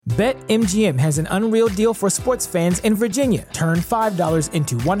BetMGM has an unreal deal for sports fans in Virginia. Turn $5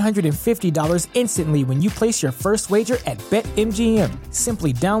 into $150 instantly when you place your first wager at BetMGM.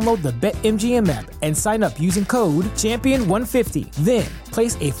 Simply download the BetMGM app and sign up using code Champion150. Then,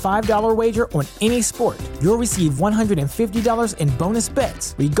 place a $5 wager on any sport. You'll receive $150 in bonus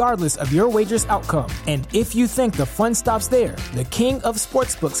bets, regardless of your wager's outcome. And if you think the fun stops there, the King of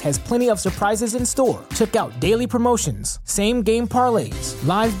Sportsbooks has plenty of surprises in store. Check out daily promotions, same-game parlays,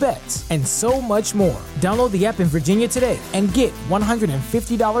 live bets, and so much more. Download the app in Virginia today and get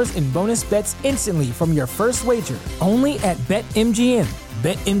 $150 in bonus bets instantly from your first wager. Only at BetMGM.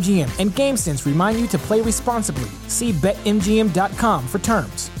 BetMGM and GameSense remind you to play responsibly. See BetMGM.com for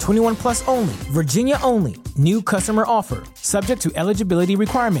terms. 21 plus only. Virginia only. New customer offer. Subject to eligibility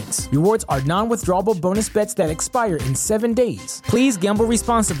requirements. Rewards are non-withdrawable bonus bets that expire in 7 days. Please gamble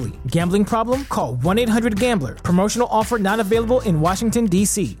responsibly. Gambling problem? Call 1-800-GAMBLER. Promotional offer not available in Washington,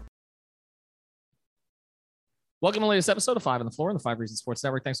 D.C. Welcome to the latest episode of 5 on the Floor on the 5 Reasons Sports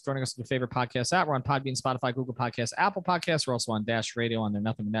Network. Thanks for joining us on your favorite podcast app. We're on Podbean, Spotify, Google Podcasts, Apple Podcasts. We're also on Dash Radio on their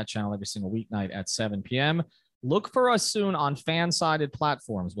Nothing But Net channel every single weeknight at 7 p.m. Look for us soon on fan-sided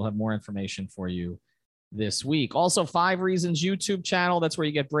platforms. We'll have more information for you this week. Also, 5 Reasons YouTube channel. That's where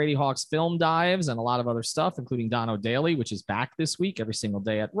you get Brady Hawk's film dives and a lot of other stuff, including Dono Daily, which is back this week every single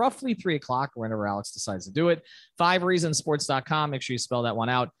day at roughly 3 o'clock, whenever Alex decides to do it. 5reasonsports.com. Make sure you spell that one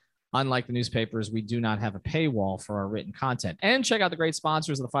out. Unlike the newspapers, we do not have a paywall for our written content. And check out the great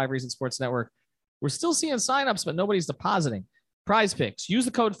sponsors of the 5 Reasons Sports Network. We're still seeing signups, but nobody's depositing. Prize Picks. Use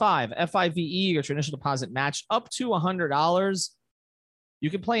the code 5, F-I-V-E, get your initial deposit match up to $100. You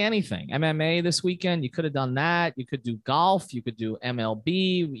can play anything. MMA this weekend, you could have done that. You could do golf. You could do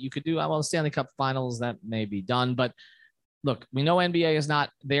MLB. You could do, well, Stanley Cup Finals. That may be done. But look, we know NBA is not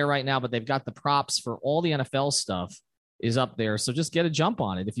there right now, but they've got the props for all the NFL stuff is up there. So just get a jump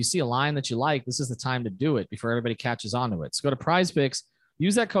on it. If you see a line that you like, this is the time to do it before everybody catches on to it. So go to Prize Picks,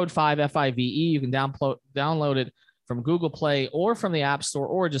 use that code 5, F-I-V-E. You can download it from Google Play or from the App Store,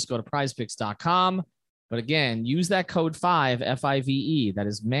 or just go to prizepicks.com. But again, use that code 5, F-I-V-E. That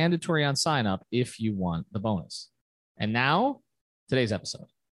is mandatory on sign up if you want the bonus. And now, today's episode.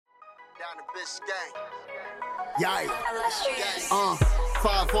 Down the bitch gang. Yeah.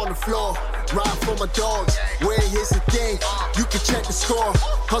 5 on the floor, ride for my dogs. Where here's the thing, you can check the score.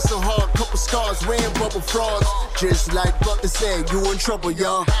 Hustle hard, couple scars, wearing bubble frogs. Just like Butler said, you in trouble,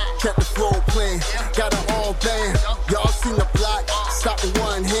 y'all. Kept the flow playing, got it all band. Y'all seen the block, stop with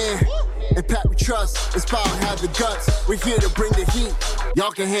one hand. And Pat we trust, it's power, have the guts. We're here to bring the heat, y'all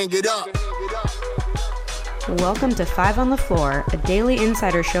can hang it up. Welcome to 5 on the Floor, a daily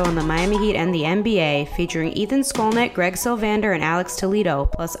insider show on the Miami Heat and the NBA, featuring Ethan Skolnick, Greg Sylvander, and Alex Toledo,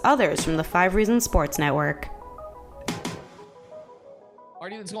 plus others from the 5 Reasons Sports Network. All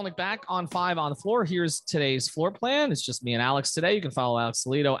right, Ethan Skolnick back on 5 on the Floor. Here's today's floor plan. It's just me and Alex today. You can follow Alex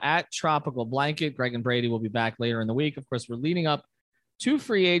Toledo at Tropical Blanket. Greg and Brady will be back later in the week. Of course, we're leading up to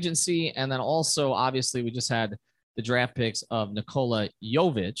free agency, and then also, obviously, we just had the draft picks of Nikola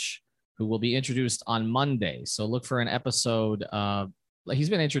Jovic, who will be introduced on Monday. So look for an episode. He's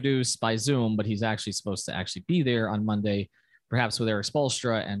been introduced by Zoom, but he's actually supposed to actually be there on Monday, perhaps with Eric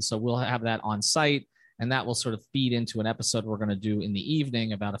Spoelstra. And so we'll have that on site, and that will sort of feed into an episode we're going to do in the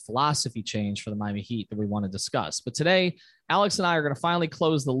evening about a philosophy change for the Miami Heat that we want to discuss. But today, Alex and I are going to finally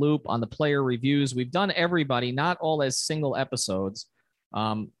close the loop on the player reviews. We've done everybody, not all as single episodes,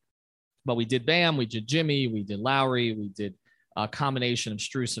 but we did Bam, we did Jimmy, we did Lowry, we did a combination of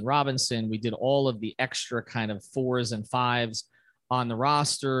Strus and Robinson. We did all of the extra kind of 4s and 5s on the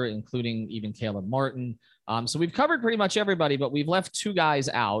roster, including even Caleb Martin. So we've covered pretty much everybody, but we've left 2 guys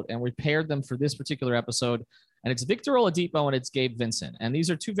out, and we paired them for this particular episode. And it's Victor Oladipo and it's Gabe Vincent. And these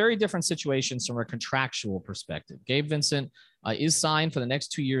are 2 very different situations from a contractual perspective. Gabe Vincent is signed for the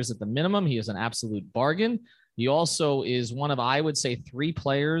next 2 years at the minimum. He is an absolute bargain. He also is one of, I would say, 3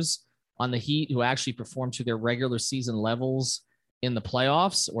 players on the Heat who actually performed to their regular season levels in the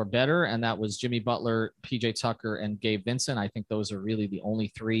playoffs or better. And that was Jimmy Butler, PJ Tucker, and Gabe Vincent. I think those are really the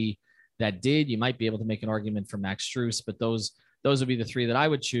only 3 that did. You might be able to make an argument for Max Strus, but those would be the 3 that I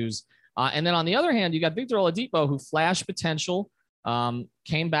would choose. And then on the other hand, you got Victor Oladipo, who flashed potential,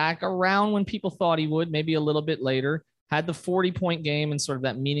 came back around when people thought he would, maybe a little bit later, had the 40-point game in sort of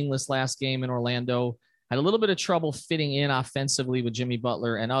that meaningless last game in Orlando, had a little bit of trouble fitting in offensively with Jimmy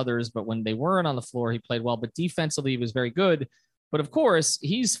Butler and others, but when they weren't on the floor, he played well. But defensively, he was very good. But of course,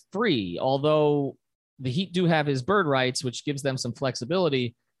 he's free, although the Heat do have his bird rights, which gives them some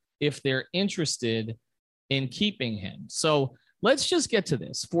flexibility if they're interested in keeping him. So let's just get to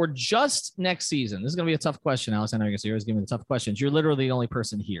this. For just next season, this is going to be a tough question, Alex. I know you're always giving me the tough questions. You're literally the only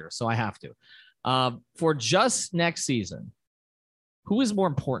person here, so I have to. For just next season, who is more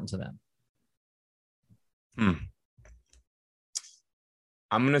important to them?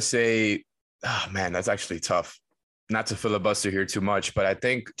 I'm going to say, oh man, that's actually tough. Not to filibuster here too much, but I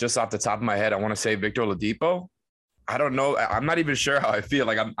think just off the top of my head, I want to say Victor Oladipo. I don't know. I'm not even sure how I feel.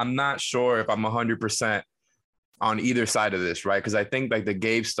 Like I'm not sure if I'm 100% on either side of this, right? Because I think like the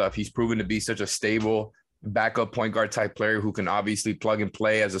Gabe stuff, he's proven to be such a stable backup point guard type player who can obviously plug and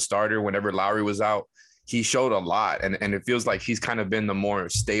play as a starter whenever Lowry was out. He showed a lot, and it feels like he's kind of been the more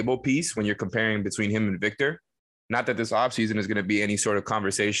stable piece when you're comparing between him and Victor. Not that this offseason is going to be any sort of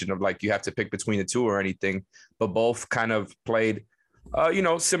conversation of like you have to pick between the two or anything, but both kind of played,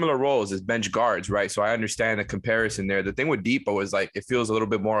 similar roles as bench guards, right? So I understand the comparison there. The thing with Depot is like it feels a little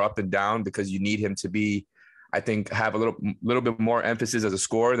bit more up and down because you need him to be, I think, have a little bit more emphasis as a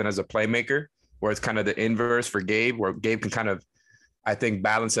scorer than as a playmaker, where it's kind of the inverse for Gabe, where Gabe can kind of, I think,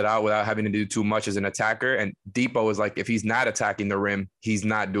 balance it out without having to do too much as an attacker. And Depot is like, if he's not attacking the rim, he's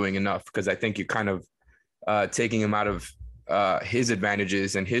not doing enough, because I think you're kind of taking him out of his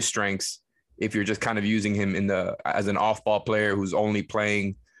advantages and his strengths if you're just kind of using him as an off-ball player who's only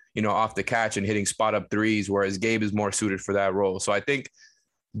playing, off the catch and hitting spot-up threes, whereas Gabe is more suited for that role. So I think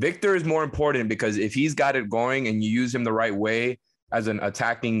Victor is more important because if he's got it going and you use him the right way as an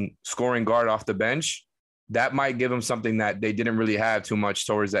attacking scoring guard off the bench, that might give him something that they didn't really have too much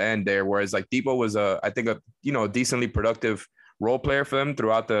towards the end there. Whereas like Depot was a decently productive role player for them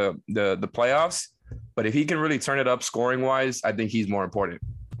throughout the playoffs. But if he can really turn it up scoring wise, I think he's more important.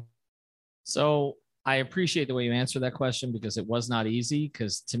 So I appreciate the way you answered that question, because it was not easy,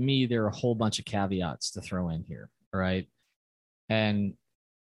 because to me, there are a whole bunch of caveats to throw in here. Right. And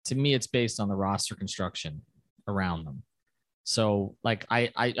to me, it's based on the roster construction around them. So like,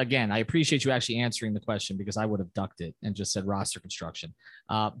 I appreciate you actually answering the question, because I would have ducked it and just said roster construction.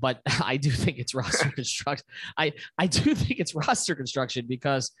 But I do think it's roster construction. I do think it's roster construction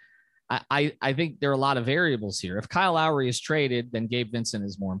because I think there are a lot of variables here. If Kyle Lowry is traded, then Gabe Vincent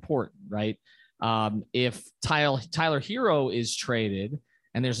is more important, right? If Tyler Hero is traded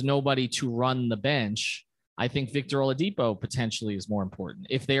and there's nobody to run the bench, I think Victor Oladipo potentially is more important.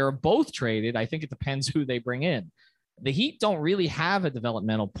 If they are both traded, I think it depends who they bring in. The Heat don't really have a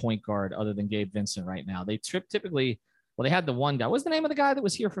developmental point guard other than Gabe Vincent right now. They typically, they had the one guy. What's the name of the guy that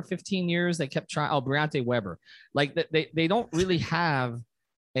was here for 15 years? They kept trying. Oh, Briante Weber. Like they don't really have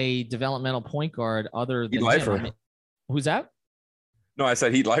a developmental point guard other than Lifer. I mean, who's that? No, I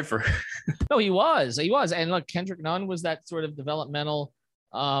said Heat Lifer. No, he was. And look, Kendrick Nunn was that sort of developmental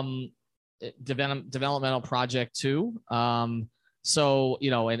project too. So,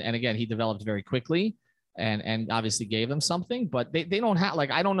 and again, he developed very quickly and obviously gave them something, but they don't have,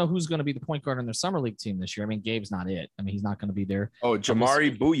 like, I don't know who's going to be the point guard on their summer league team this year. I mean, Gabe's not it. I mean, he's not going to be there. Oh,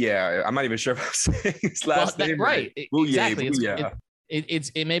 Jamari Booyah. I'm not even sure if I'm saying his last name. Right. Booyah, exactly. Booyah.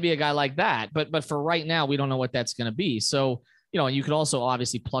 It may be a guy like that, but for right now, we don't know what that's going to be. So, and you could also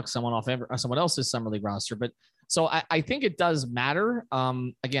obviously pluck someone off someone else's summer league roster. But so I think it does matter.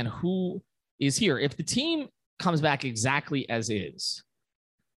 Again, who is here? If the team comes back exactly as is,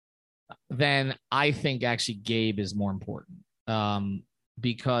 then I think actually Gabe is more important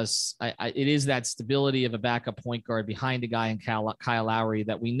because it is that stability of a backup point guard behind a guy in Kyle Lowry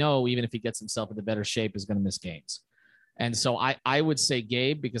that we know, even if he gets himself into better shape, is going to miss games. And so I would say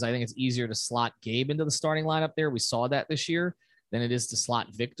Gabe, because I think it's easier to slot Gabe into the starting lineup there. We saw that this year than it is to slot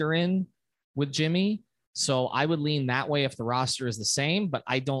Victor in with Jimmy. So I would lean that way if the roster is the same, but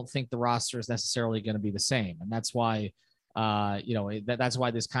I don't think the roster is necessarily going to be the same. And that's why, that's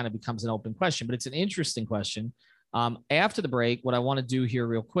why this kind of becomes an open question, but it's an interesting question. After the break, what I want to do here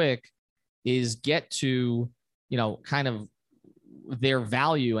real quick is get to, kind of their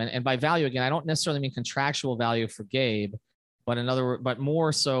value. And by value, again, I don't necessarily mean contractual value for Gabe, but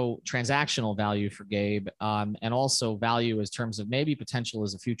more so transactional value for Gabe. And also value in terms of maybe potential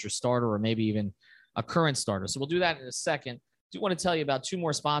as a future starter or maybe even a current starter. So we'll do that in a second. I do want to tell you about two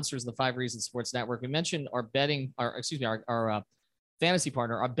more sponsors of the 5 Reasons Sports Network. We mentioned our fantasy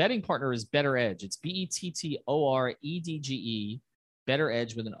partner. Our betting partner is Better Edge. It's BETTOREDGE, Better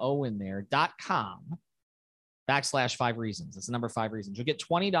Edge with an O in there, .com/5 reasons. It's the number 5 reasons. You'll get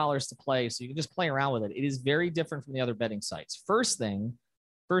 $20 to play, so you can just play around with it. It is very different from the other betting sites. First thing,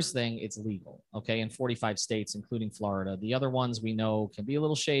 it's legal, okay, in 45 states, including Florida. The other ones we know can be a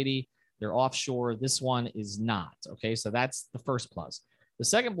little shady. They're offshore. This one is not, okay? So that's the first plus. The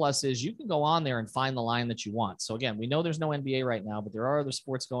second plus is you can go on there and find the line that you want. So again, we know there's no NBA right now, but there are other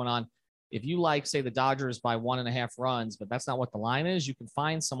sports going on. if you like, say, the Dodgers by 1.5 runs, but that's not what the line is, you can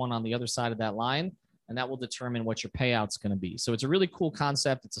find someone on the other side of that line, and that will determine what your payout's going to be. So it's a really cool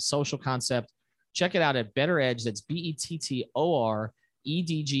concept. It's a social concept. Check it out at Better Edge. That's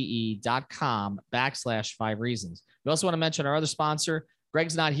BETTOREDGE.com/5 reasons. We also want to mention our other sponsor.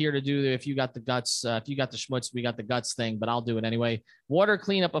 Greg's not here to do the if you got the guts, if you got the schmutz, we got the guts thing, but I'll do it anyway. Water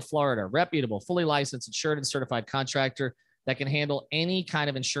Cleanup of Florida, reputable, fully licensed, insured, and certified contractor that can handle any kind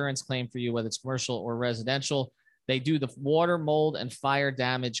of insurance claim for you, whether it's commercial or residential. They do the water, mold, and fire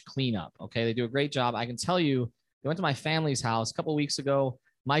damage cleanup. Okay, they do a great job. I can tell you, they went to my family's house a couple of weeks ago.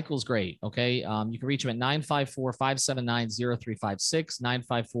 Michael's great. Okay, you can reach him at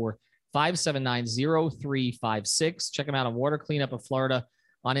 954-579-0356, 954-579-0356. Check him out on Water Cleanup of Florida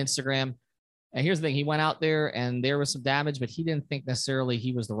on Instagram. And here's the thing. He went out there and there was some damage, but he didn't think necessarily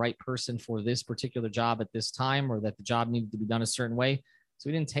he was the right person for this particular job at this time, or that the job needed to be done a certain way. So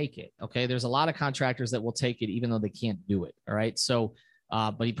he didn't take it. Okay. There's a lot of contractors that will take it, even though they can't do it. All right. So,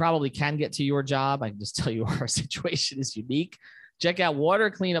 but he probably can get to your job. I can just tell you our situation is unique. Check out Water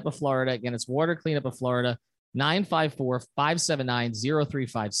Cleanup of Florida. Again, it's Water Cleanup of Florida,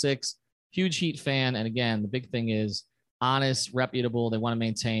 954-579-0356. Huge Heat fan. And again, the big thing is honest, reputable. They want to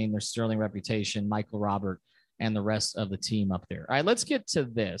maintain their sterling reputation, Michael, Robert, and the rest of the team up there. All right, let's get to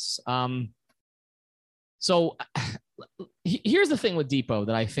this. So here's the thing with Depot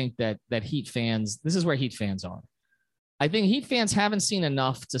that I think that Heat fans, this is where Heat fans are. I think Heat fans haven't seen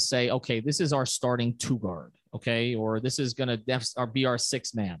enough to say, okay, this is our starting two guard, okay, or this is going to be our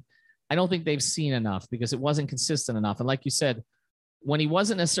sixth man. I don't think they've seen enough because it wasn't consistent enough. And like you said, when he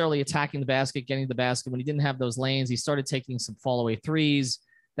wasn't necessarily attacking the basket, getting the basket, when he didn't have those lanes, he started taking some fall away threes.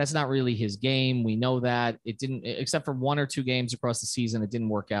 That's not really his game. We know that. It didn't, except for 1 or 2 games across the season, it didn't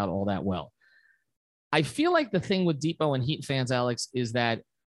work out all that well. I feel like the thing with Depot and Heat fans, Alex, is that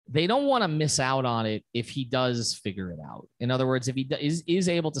they don't want to miss out on it if he does figure it out. In other words, if he is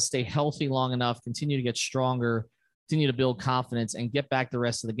able to stay healthy long enough, continue to get stronger, continue to build confidence, and get back the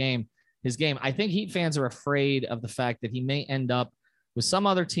rest of the game, his game. I think Heat fans are afraid of the fact that he may end up with some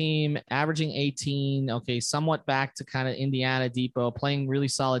other team averaging 18, okay, somewhat back to kind of Indiana Depot, playing really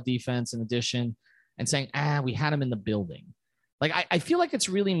solid defense in addition, and saying, we had him in the building. Like, I feel like it's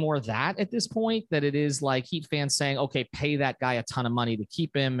really more that at this point that it is like Heat fans saying, okay, pay that guy a ton of money to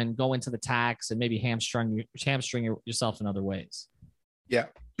keep him and go into the tax and maybe hamstring yourself in other ways. Yeah.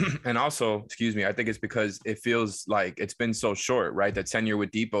 And also, I think it's because it feels like it's been so short, right? That tenure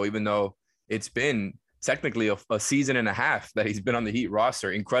with Depot, even though it's been technically a season and a half that he's been on the Heat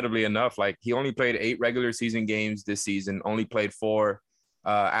roster, incredibly enough. Like, he only played 8 regular season games this season, only played 4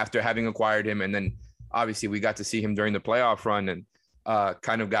 after having acquired him. And then obviously we got to see him during the playoff run and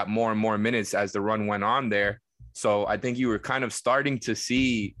kind of got more and more minutes as the run went on there. So I think you were kind of starting to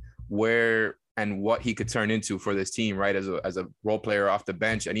see where and what he could turn into for this team, right? As a role player off the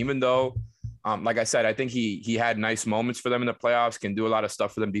bench. And even though, like I said, I think he had nice moments for them in the playoffs, can do a lot of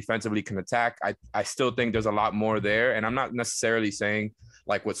stuff for them defensively, can attack. I still think there's a lot more there. And I'm not necessarily saying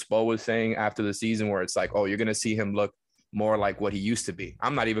like what Spo was saying after the season, where it's like, oh, you're going to see him look more like what he used to be.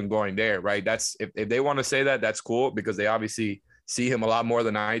 I'm not even going there, right? That's if they want to say that, that's cool, because they obviously see him a lot more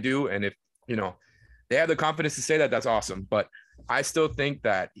than I do. And if, they have the confidence to say that, that's awesome. But I still think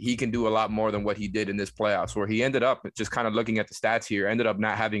that he can do a lot more than what he did in this playoffs, where he ended up, just kind of looking at the stats here, ended up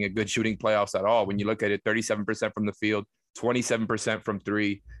not having a good shooting playoffs at all. When you look at it, 37% from the field, 27% from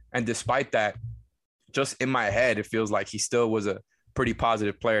 3. And despite that, just in my head, it feels like he still was a pretty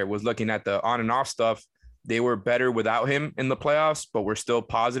positive player. Was looking at the on and off stuff. They were better without him in the playoffs, but we're still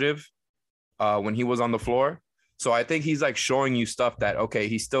positive when he was on the floor. So I think he's like showing you stuff that, okay,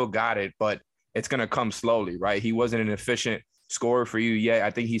 he still got it, but it's going to come slowly, right? He wasn't an efficient scorer for you yet.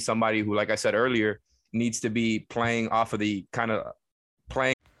 I think he's somebody who, like I said earlier, needs to be playing off of the kind of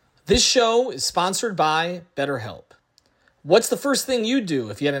playing. This show is sponsored by BetterHelp. What's the first thing you'd do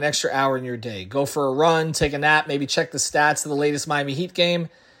if you had an extra hour in your day? Go for a run, take a nap, maybe check the stats of the latest Miami Heat game?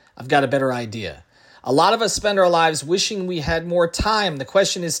 I've got a better idea. A lot of us spend our lives wishing we had more time. The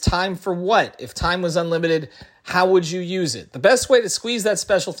question is, time for what? If time was unlimited, how would you use it? The best way to squeeze that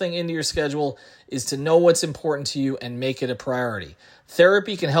special thing into your schedule is to know what's important to you and make it a priority.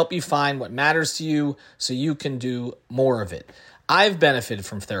 Therapy can help you find what matters to you so you can do more of it. I've benefited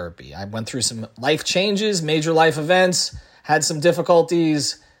from therapy. I went through some life changes, major life events, had some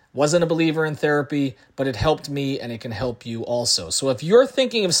difficulties, wasn't a believer in therapy, but it helped me and it can help you also. So if you're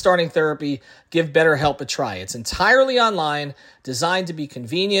thinking of starting therapy, give BetterHelp a try. It's entirely online, designed to be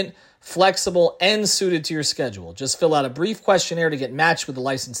convenient, flexible, and suited to your schedule. Just fill out a brief questionnaire to get matched with a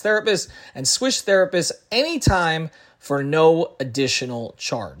licensed therapist and switch therapists anytime for no additional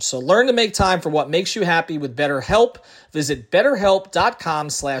charge. So learn to make time for what makes you happy with BetterHelp. Visit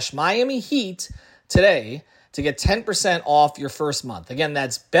BetterHelp.com/Miami Heat today to get 10% off your first month. Again,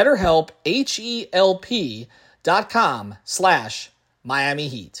 that's BetterHelp, HELP.com/Miami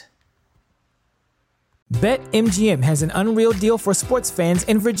Heat. BetMGM has an unreal deal for sports fans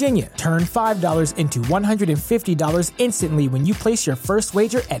in Virginia. Turn $5 into $150 instantly when you place your first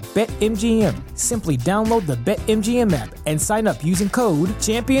wager at BetMGM. Simply download the BetMGM app and sign up using code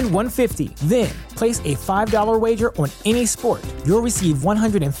Champion150. Then, place a $5 wager on any sport. You'll receive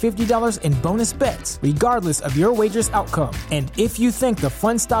 $150 in bonus bets, regardless of your wager's outcome. And if you think the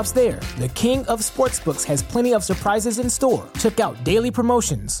fun stops there, the king of sportsbooks has plenty of surprises in store. Check out daily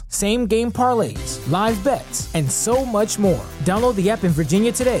promotions, same-game parlays, live bets, and so much more. Download the app in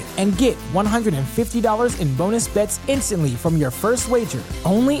Virginia today and get $150 in bonus bets instantly from your first wager.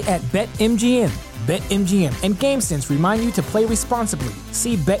 Only at BetMGM. BetMGM and GameSense remind you to play responsibly.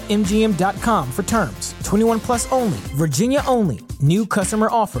 See BetMGM.com for terms. 21 plus only. Virginia only. New customer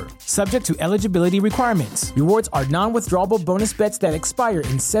offer. Subject to eligibility requirements. Rewards are non-withdrawable bonus bets that expire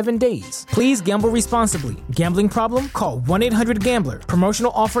in 7 days. Please gamble responsibly. Gambling problem? Call 1-800-GAMBLER.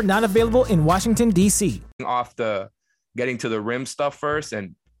 Promotional offer not available in Washington, D.C. Off the getting to the rim stuff first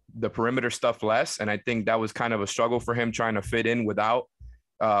and the perimeter stuff less. And I think that was kind of a struggle for him trying to fit in without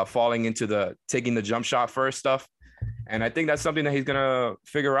falling into the taking the jump shot first stuff. And I think that's something that he's going to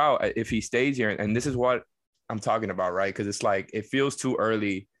figure out if he stays here. And this is what I'm talking about, right? Because it's like it feels too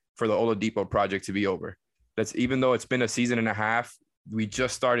early for the Oladipo project to be over. That's even though it's been a season and a half, we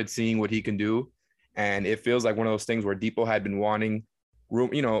just started seeing what he can do. And it feels like one of those things where Depot had been wanting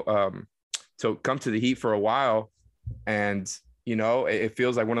room, to come to the Heat for a while. And, it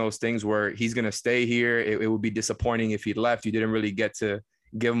feels like one of those things where he's going to stay here. It would be disappointing if he left. You didn't really get to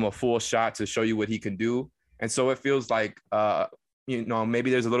give him a full shot to show you what he can do. And so it feels like, maybe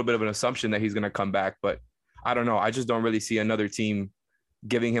there's a little bit of an assumption that he's going to come back, but I don't know. I just don't really see another team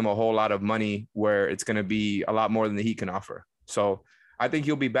giving him a whole lot of money where it's going to be a lot more than the Heat can offer. So I think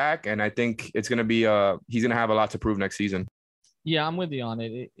he'll be back, and I think it's going to be he's going to have a lot to prove next season. Yeah, I'm with you on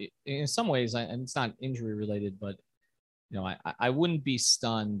it. In some ways, and it's not injury related, but I wouldn't be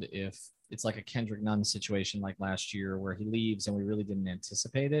stunned if it's like a Kendrick Nunn situation like last year where he leaves and we really didn't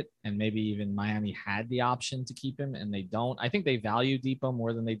anticipate it. And maybe even Miami had the option to keep him and they don't. I think they value Depot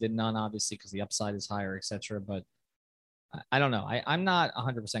more than they did Nunn, obviously, because the upside is higher, et cetera. But I don't know. I'm not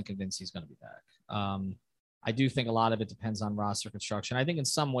 100% convinced he's going to be back. I do think a lot of it depends on roster construction. I think in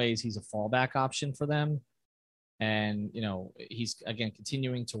some ways he's a fallback option for them. And, he's, again,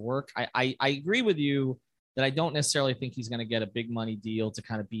 continuing to work. I agree with you that I don't necessarily think he's going to get a big money deal to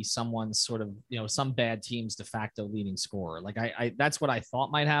kind of be someone's sort of, some bad team's de facto leading scorer. Like that's what I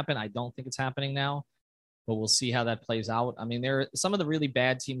thought might happen. I don't think it's happening now, but we'll see how that plays out. I mean, some of the really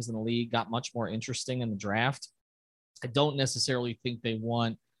bad teams in the league got much more interesting in the draft. I don't necessarily think they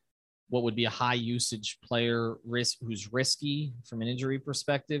want what would be a high usage player who's risky from an injury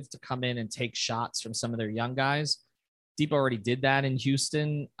perspective to come in and take shots from some of their young guys. Depot already did that in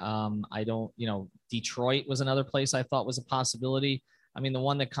Houston. Detroit was another place I thought was a possibility. I mean, the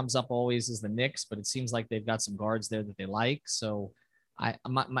one that comes up always is the Knicks, but it seems like they've got some guards there that they like. So and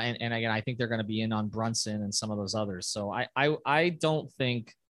again, I think they're going to be in on Brunson and some of those others. So I don't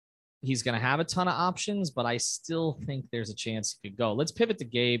think he's going to have a ton of options, but I still think there's a chance he could go. Let's pivot to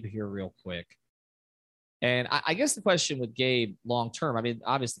Gabe here real quick. And I guess the question with Gabe long-term, I mean,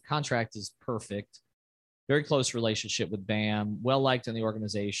 obviously the contract is perfect. Very close relationship with Bam, well-liked in the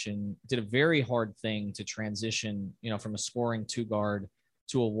organization, did a very hard thing to transition, from a scoring 2-guard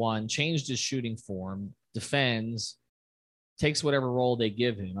to a 1, changed his shooting form, defends, takes whatever role they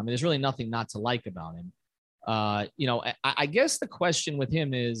give him. I mean, there's really nothing not to like about him. I guess the question with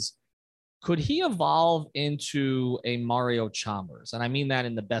him is, could he evolve into a Mario Chalmers? And I mean that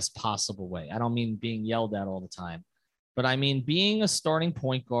in the best possible way. I don't mean being yelled at all the time. But I mean, being a starting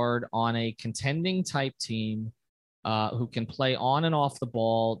point guard on a contending type team who can play on and off the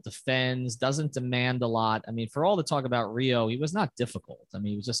ball, defends, doesn't demand a lot. I mean, for all the talk about Rio, he was not difficult. I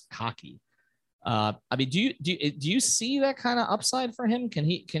mean, he was just cocky. I mean, do you see that kind of upside for him? Can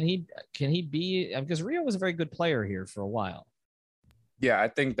he be, because Rio was a very good player here for a while. Yeah, I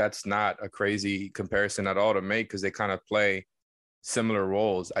think that's not a crazy comparison at all to make because they kind of play similar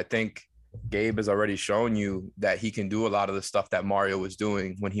roles. I think Gabe has already shown you that he can do a lot of the stuff that Mario was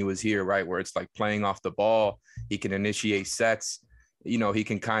doing when he was here, right? Where it's like playing off the ball. He can initiate sets. He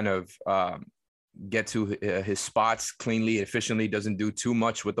can kind of get to his spots cleanly, efficiently, doesn't do too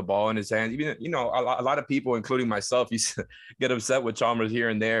much with the ball in his hands. Even, a lot of people, including myself, used to get upset with Chalmers here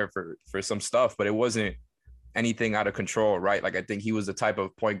and there for some stuff, but it wasn't anything out of control, right? Like I think he was the type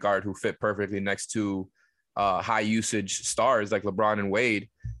of point guard who fit perfectly next to high usage stars like LeBron and Wade.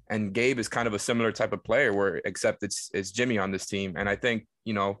 And Gabe is kind of a similar type of player where except it's Jimmy on this team. And I think,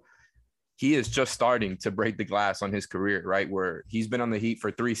 he is just starting to break the glass on his career, right? Where he's been on the Heat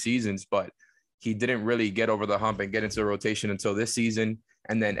for 3 seasons, but he didn't really get over the hump and get into the rotation until this season.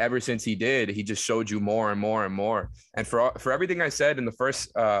 And then ever since he did, he just showed you more and more and more. And for everything I said in the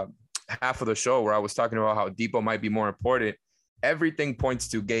first half of the show where I was talking about how Depot might be more important, everything points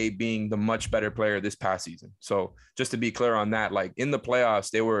to Gabe being the much better player this past season. So just to be clear on that, like in the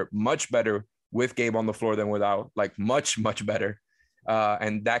playoffs, they were much better with Gabe on the floor than without, like much, much better.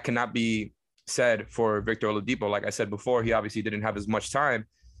 And that cannot be said for Victor Oladipo. Like I said before, he obviously didn't have as much time.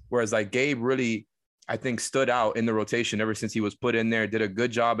 Whereas like Gabe really, I think, stood out in the rotation ever since he was put in there, did a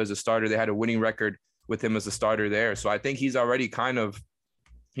good job as a starter. They had a winning record with him as a starter there. So I think he's already kind of,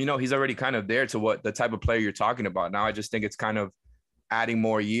 there to what the type of player you're talking about. Now I just think it's kind of adding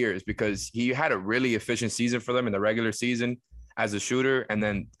more years because he had a really efficient season for them in the regular season as a shooter. And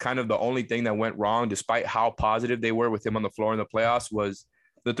then kind of the only thing that went wrong, despite how positive they were with him on the floor in the playoffs, was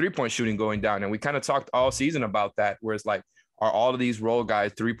the 3-point shooting going down. And we kind of talked all season about that, where it's like, are all of these role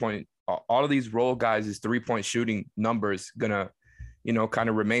guys 3-point shooting numbers gonna, kind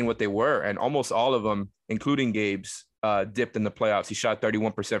of remain what they were? And almost all of them, including Gabe's, dipped in the playoffs. He shot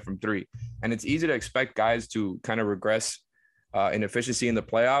 31% from 3. And it's easy to expect guys to kind of regress in efficiency in the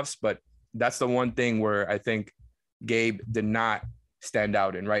playoffs, but that's the one thing where I think Gabe did not stand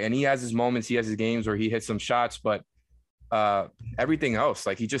out in, right? And he has his moments, he has his games where he hits some shots, but everything else,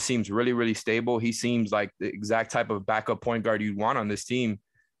 like he just seems really, really stable. He seems like the exact type of backup point guard you'd want on this team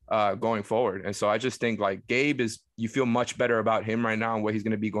going forward. And so I just think like Gabe you feel much better about him right now and what he's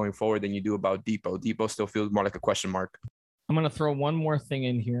going to be going forward than you do about Depot. Depot still feels more like a question mark. I'm going to throw one more thing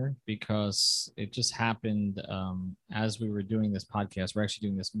in here because it just happened as we were doing this podcast. We're actually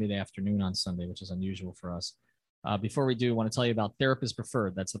doing this mid-afternoon on Sunday, which is unusual for us. Before we do, I want to tell you about Therapist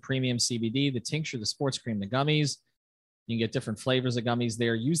Preferred. That's the premium CBD, the tincture, the sports cream, the gummies. You can get different flavors of gummies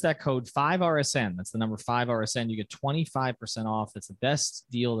there. Use that code 5RSN. That's the number 5RSN. You get 25% off. That's the best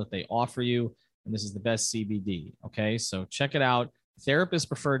deal that they offer you. And this is the best CBD. Okay, so check it out.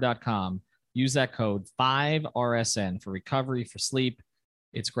 Therapistpreferred.com. Use that code 5RSN for recovery, for sleep.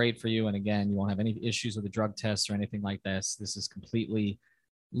 It's great for you. And again, you won't have any issues with the drug tests or anything like this. This is completely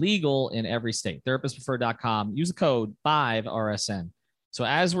legal in every state. Therapistpreferred.com. Use the code 5RSN. So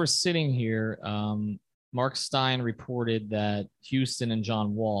as we're sitting here, Mark Stein reported that Houston and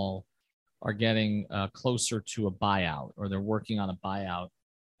John Wall are getting closer to a buyout, or they're working on a buyout,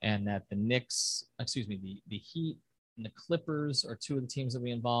 and that the Heat and the Clippers are 2 of the teams that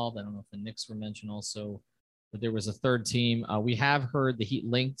we involved. I don't know if the Knicks were mentioned also, but there was a third team. We have heard the Heat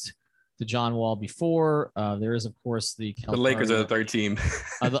linked to John Wall before. There is, of course, the Lakers are the third team.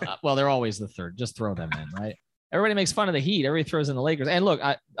 Well, they're always the third. Just throw them in, right? Everybody makes fun of the Heat. Everybody throws in the Lakers. And look,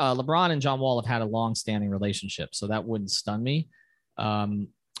 LeBron and John Wall have had a long-standing relationship, so that wouldn't stun me.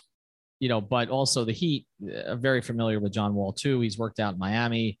 But also the Heat are very familiar with John Wall too. He's worked out in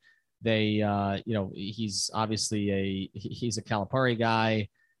Miami. They, he's obviously he's a Calipari guy.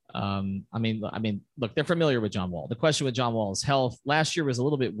 Look, they're familiar with John Wall. The question with John Wall is health. Last year was a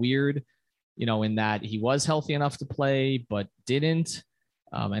little bit weird, in that he was healthy enough to play, but didn't.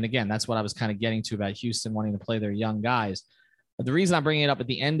 And again, that's what I was kind of getting to about Houston wanting to play their young guys. But the reason I'm bringing it up at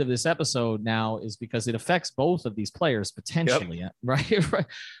the end of this episode now is because it affects both of these players potentially. Yep.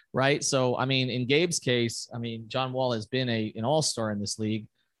 Right. So, in Gabe's case, John Wall has been an all-star in this league.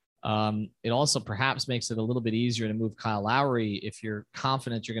 It also perhaps makes it a little bit easier to move Kyle Lowry if you're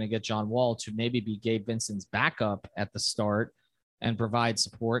confident you're going to get John Wall to maybe be Gabe Vincent's backup at the start and provide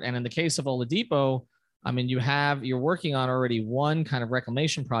support. And in the case of Oladipo, you're working on already one kind of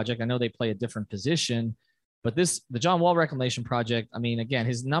reclamation project. I know they play a different position, but the John Wall reclamation project, again,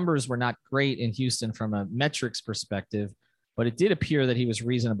 his numbers were not great in Houston from a metrics perspective, but it did appear that he was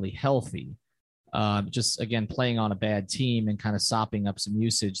reasonably healthy. Just again, playing on a bad team and kind of sopping up some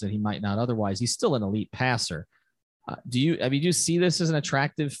usage that he might not otherwise. He's still an elite passer. Do you see this as an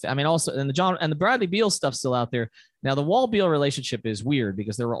attractive? Also, and the Bradley Beal stuff still out there. Now, the Wall-Beal relationship is weird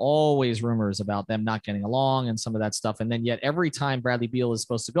because there were always rumors about them not getting along and some of that stuff. And then yet every time Bradley Beal is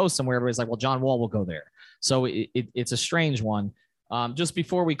supposed to go somewhere, everybody's like, well, John Wall will go there. So it's a strange one. Just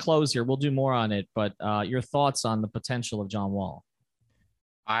before we close here, we'll do more on it. But your thoughts on the potential of John Wall?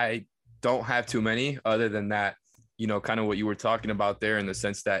 I don't have too many other than that. Kind of what you were talking about there in the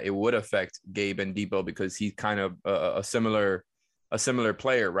sense that it would affect Gabe and Depot because he's kind of a similar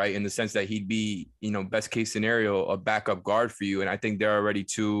player, right? In the sense that he'd be, best case scenario, a backup guard for you. And I think they're already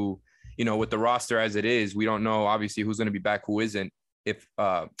two with the roster as it is, we don't know obviously who's going to be back, who isn't. If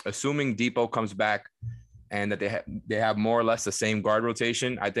assuming Depot comes back and that they have more or less the same guard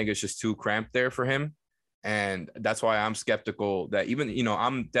rotation, I think it's just too cramped there for him. And that's why I'm skeptical that even,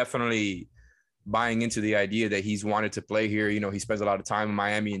 I'm definitely buying into the idea that he's wanted to play here. He spends a lot of time in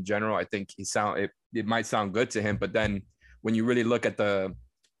Miami in general. I think it might sound good to him, but then when you really look at the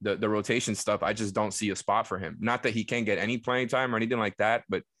rotation stuff, I just don't see a spot for him. Not that he can't get any playing time or anything like that,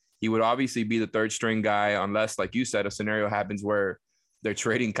 but he would obviously be the third string guy unless, like you said, a scenario happens where they're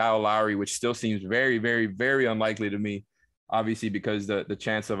trading Kyle Lowry, which still seems very, very, very unlikely to me, obviously, because the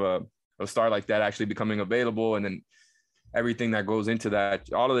chance of a star like that actually becoming available and then everything that goes into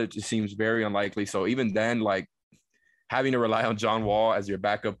that, all of it just seems very unlikely. So even then, like, having to rely on John Wall as your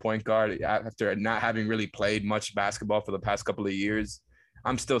backup point guard after not having really played much basketball for the past couple of years,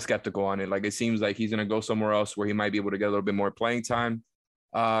 I'm still skeptical on it. Like, it seems like he's going to go somewhere else where he might be able to get a little bit more playing time.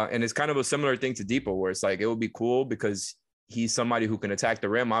 And it's kind of a similar thing to Depot, where it's like, it would be cool because he's somebody who can attack the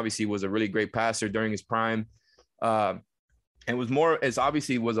rim. Obviously was a really great passer during his prime. And was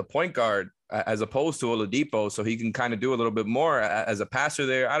a point guard as opposed to Oladipo. So he can kind of do a little bit more as a passer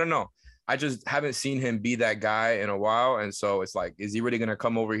there. I don't know. I just haven't seen him be that guy in a while. And so it's like, is he really going to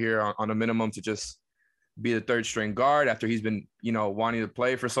come over here on a minimum to just be the third string guard after he's been, wanting to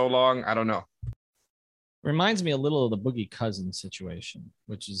play for so long? I don't know. Reminds me a little of the Boogie Cousins situation,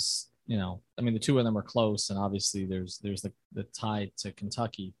 which is, the two of them are close, and obviously there's the tie to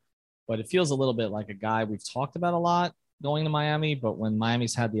Kentucky, but it feels a little bit like a guy we've talked about a lot going to Miami, but when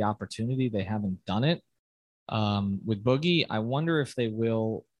Miami's had the opportunity, they haven't done it. With Boogie, I wonder if they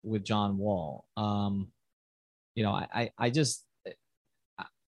will with John Wall. I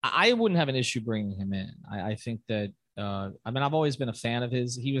wouldn't have an issue bringing him in. I think that, I've always been a fan of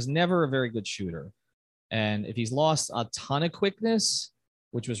his. He was never a very good shooter. And if he's lost a ton of quickness,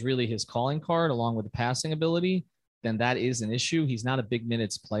 which was really his calling card along with the passing ability, then that is an issue. He's not a big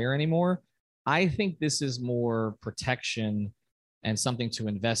minutes player anymore. I think this is more protection and something to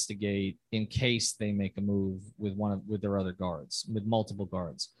investigate in case they make a move with their other guards, with multiple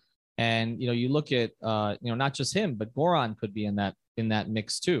guards. And, you look at, not just him, but Goran could be in that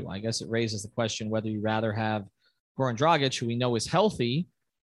mix too. I guess it raises the question whether you rather have Goran Dragic, who we know is healthy,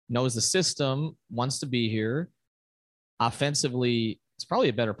 knows the system, wants to be here. Offensively, he's probably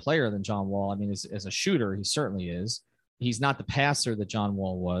a better player than John Wall. I mean, as a shooter, he certainly is. He's not the passer that John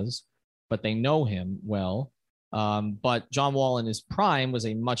Wall was, but they know him well. But John Wall in his prime was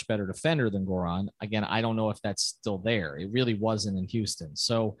a much better defender than Goran. Again, I don't know if that's still there. It really wasn't in Houston.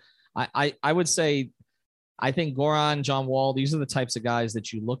 So I would say, I think Goran, John Wall, these are the types of guys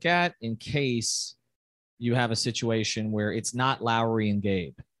that you look at in case you have a situation where it's not Lowry and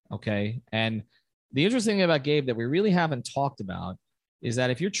Gabe. Okay. And the interesting thing about Gabe that we really haven't talked about is that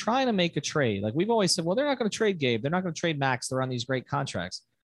if you're trying to make a trade, like we've always said, well, they're not going to trade Gabe. They're not going to trade Max. They're on these great contracts.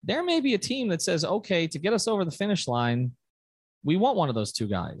 There may be a team that says, okay, to get us over the finish line, we want one of those two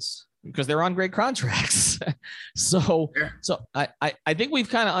guys because they're on great contracts. So I think we've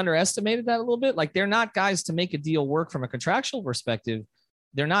kind of underestimated that a little bit. Like, they're not guys to make a deal work from a contractual perspective.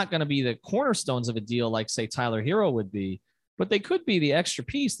 They're not going to be the cornerstones of a deal like, say, Tyler Hero would be, but they could be the extra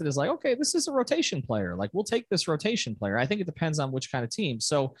piece that is like, okay, this is a rotation player. Like, we'll take this rotation player. I think it depends on which kind of team.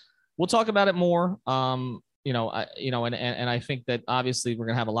 So we'll talk about it more. And I think that obviously we're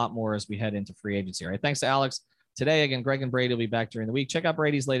going to have a lot more as we head into free agency. All right. Thanks to Alex. Today, again, Greg and Brady will be back during the week. Check out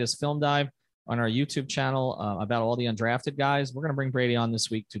Brady's latest film dive on our YouTube channel about all the undrafted guys. We're going to bring Brady on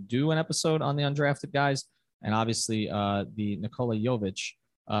this week to do an episode on the undrafted guys. And obviously the Nikola Jovic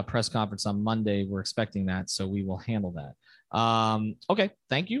press conference on Monday, we're expecting that. So we will handle that. Okay.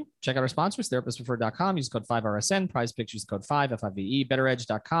 Thank you. Check out our sponsors, therapistpreferred.com. Use code 5RSN, prize pictures, code 5, FIVE,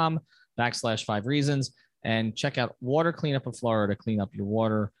 betteredge.com/5 reasons. And check out Water Cleanup of Florida to clean up your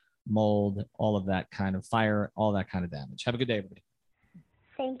water, mold, all of that kind of fire, all that kind of damage. Have a good day, everybody.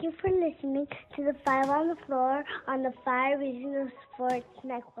 Thank you for listening to the 5 on the Floor on the 5 Reasons Sports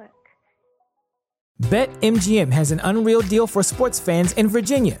Network. BetMGM has an unreal deal for sports fans in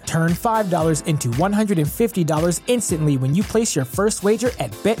Virginia. Turn $5 into $150 instantly when you place your first wager at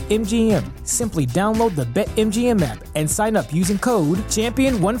BetMGM. Simply download the BetMGM app and sign up using code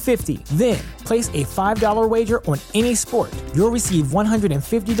Champion150. Then, place a $5 wager on any sport. You'll receive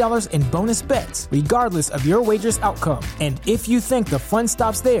 $150 in bonus bets, regardless of your wager's outcome. And if you think the fun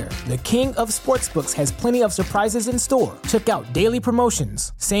stops there, the king of sportsbooks has plenty of surprises in store. Check out daily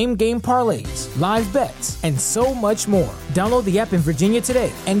promotions, same-game parlays, live bets, and so much more. Download the app in Virginia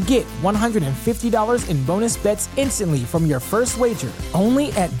today and get $150 in bonus bets instantly from your first wager.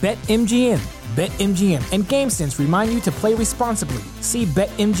 Only at BetMGM. BetMGM and GameSense remind you to play responsibly. See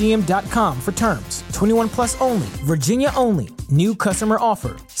BetMGM.com for terms. 21 plus only. Virginia only. New customer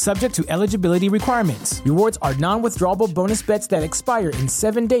offer. Subject to eligibility requirements. Rewards are non-withdrawable bonus bets that expire in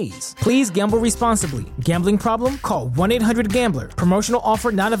 7 days. Please gamble responsibly. Gambling problem? Call 1-800-GAMBLER. Promotional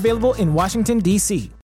offer not available in Washington, D.C.